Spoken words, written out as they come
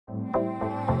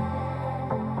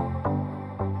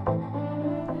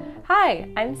Hi,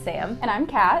 I'm Sam. And I'm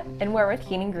Kat. And we're with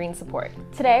Heating Green Support.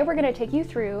 Today we're going to take you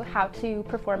through how to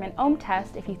perform an ohm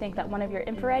test if you think that one of your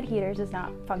infrared heaters is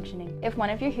not functioning. If one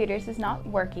of your heaters is not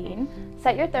working,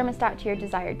 set your thermostat to your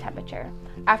desired temperature.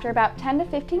 After about 10 to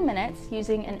 15 minutes,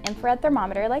 using an infrared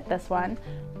thermometer like this one,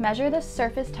 measure the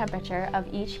surface temperature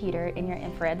of each heater in your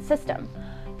infrared system.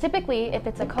 Typically, if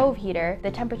it's a cove heater, the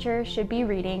temperature should be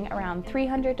reading around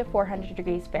 300 to 400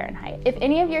 degrees Fahrenheit. If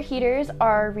any of your heaters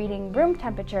are reading room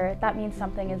temperature, that means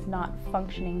something is not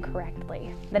functioning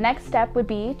correctly. The next step would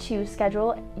be to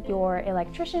schedule your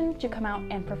electrician to come out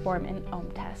and perform an ohm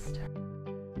test.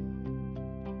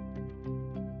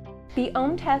 The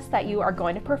ohm test that you are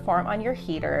going to perform on your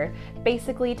heater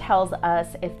basically tells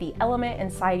us if the element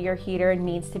inside your heater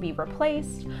needs to be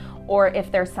replaced or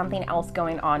if there's something else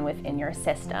going on within your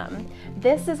system.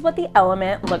 This is what the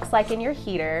element looks like in your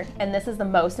heater, and this is the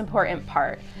most important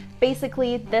part.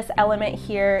 Basically, this element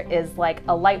here is like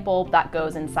a light bulb that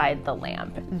goes inside the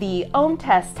lamp. The ohm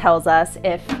test tells us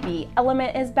if the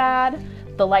element is bad,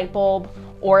 the light bulb,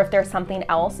 or if there's something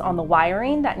else on the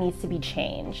wiring that needs to be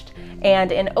changed.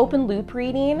 And an open loop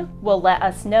reading will let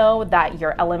us know that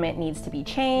your element needs to be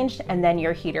changed, and then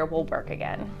your heater will work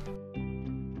again.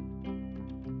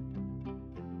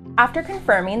 After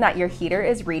confirming that your heater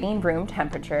is reading room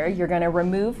temperature, you're going to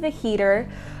remove the heater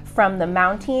from the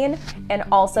mounting and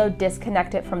also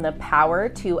disconnect it from the power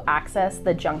to access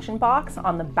the junction box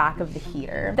on the back of the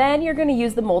heater. Then you're going to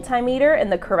use the multimeter in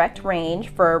the correct range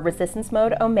for resistance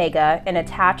mode omega and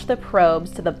attach the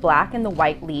probes to the black and the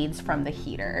white leads from the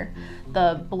heater.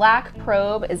 The black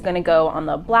probe is going to go on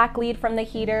the black lead from the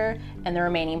heater, and the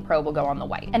remaining probe will go on the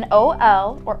white. An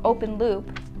OL, or open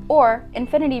loop, or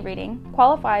infinity reading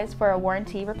qualifies for a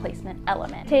warranty replacement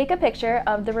element. Take a picture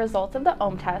of the results of the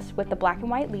ohm test with the black and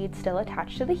white lead still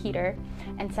attached to the heater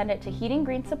and send it to Heating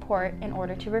Green Support in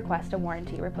order to request a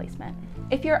warranty replacement.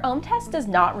 If your ohm test does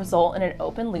not result in an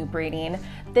open loop reading,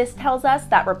 this tells us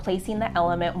that replacing the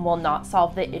element will not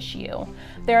solve the issue.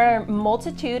 There are a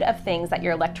multitude of things that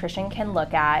your electrician can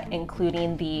look at,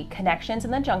 including the connections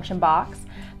in the junction box,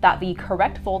 that the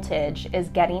correct voltage is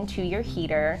getting to your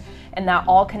heater, and that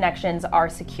all connections are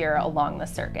secure along the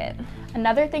circuit.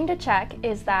 Another thing to check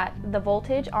is that the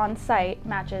voltage on site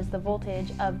matches the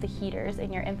voltage of the heaters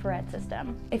in your infrared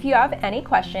system. If you have any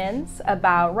questions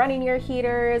about running your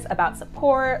heaters, about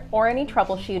support, or any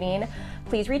troubleshooting,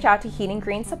 please reach out to Heating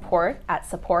Green Support at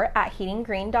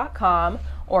support@heatinggreen.com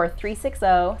or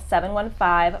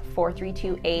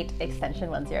 360-715-4328 extension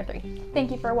 103.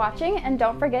 Thank you for watching, and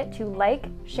don't forget to like,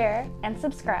 share, and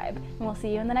subscribe. And we'll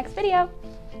see you in the next video.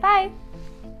 Bye!